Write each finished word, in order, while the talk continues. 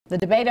The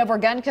debate over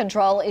gun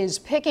control is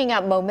picking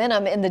up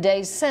momentum in the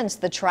days since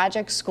the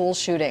tragic school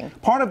shooting.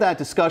 Part of that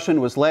discussion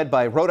was led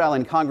by Rhode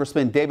Island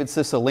Congressman David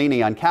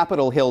Cicilline on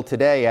Capitol Hill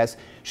today as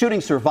shooting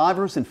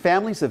survivors and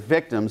families of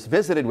victims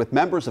visited with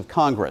members of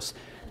Congress.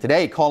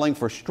 Today calling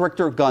for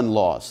stricter gun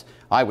laws.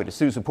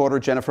 Eyewitness News reporter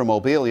Jennifer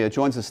Mobilia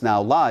joins us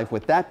now live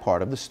with that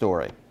part of the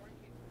story.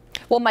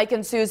 Well, Mike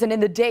and Susan, in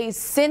the days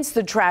since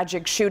the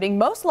tragic shooting,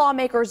 most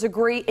lawmakers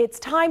agree it's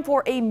time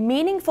for a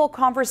meaningful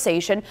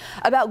conversation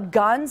about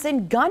guns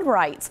and gun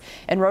rights.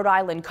 And Rhode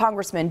Island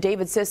Congressman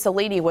David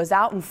Cicilline was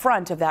out in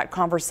front of that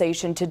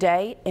conversation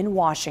today in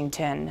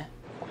Washington.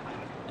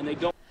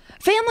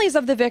 Families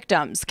of the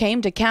victims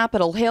came to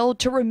Capitol Hill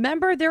to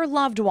remember their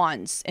loved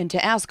ones and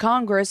to ask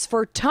Congress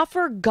for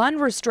tougher gun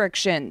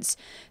restrictions.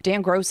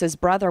 Dan Gross's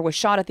brother was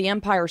shot at the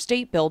Empire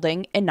State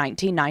Building in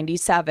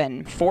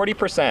 1997.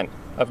 40%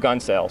 of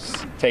gun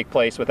sales take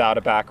place without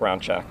a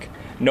background check.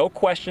 No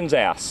questions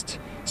asked.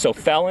 So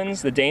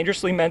felons, the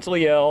dangerously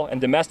mentally ill,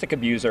 and domestic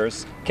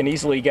abusers can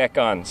easily get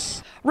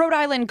guns. Rhode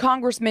Island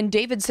Congressman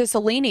David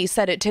Cicilline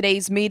said at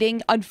today's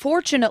meeting,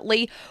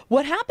 unfortunately,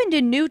 what happened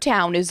in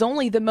Newtown is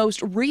only the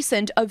most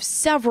recent of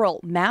several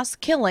mass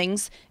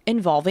killings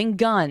involving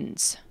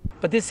guns.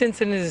 But this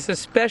incident is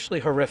especially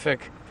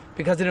horrific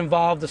because it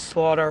involved the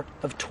slaughter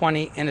of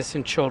 20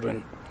 innocent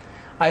children.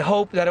 I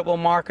hope that it will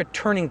mark a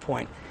turning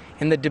point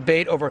in the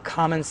debate over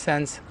common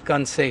sense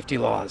gun safety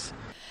laws.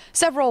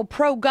 Several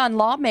pro-gun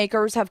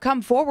lawmakers have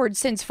come forward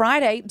since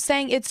Friday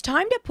saying it's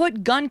time to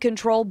put gun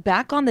control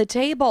back on the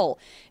table.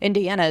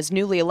 Indiana's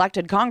newly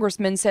elected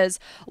congressman says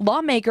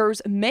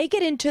lawmakers may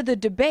get into the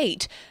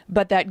debate,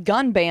 but that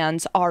gun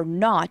bans are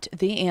not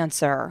the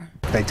answer.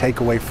 They take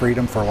away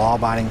freedom for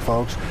law-abiding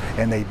folks,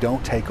 and they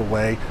don't take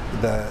away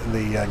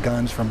the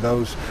guns from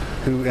those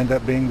who end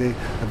up being the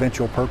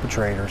eventual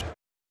perpetrators.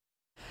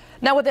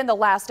 Now, within the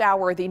last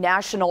hour, the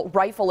National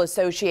Rifle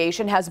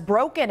Association has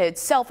broken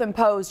its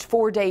self-imposed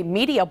 4-day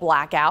media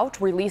blackout,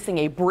 releasing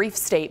a brief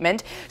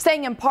statement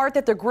saying in part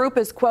that the group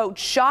is, quote,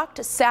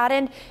 shocked,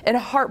 saddened, and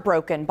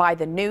heartbroken by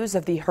the news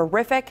of the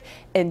horrific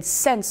and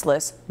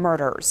senseless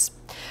murders.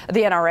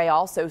 The NRA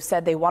also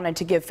said they wanted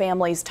to give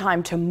families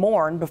time to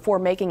mourn before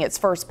making its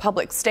first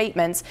public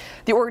statements.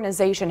 The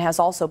organization has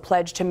also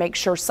pledged to make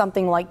sure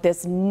something like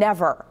this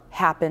never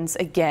happens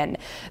again.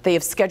 They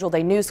have scheduled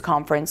a news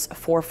conference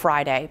for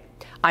Friday.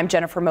 I'm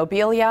Jennifer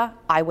Mobilia,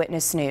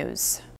 Eyewitness News.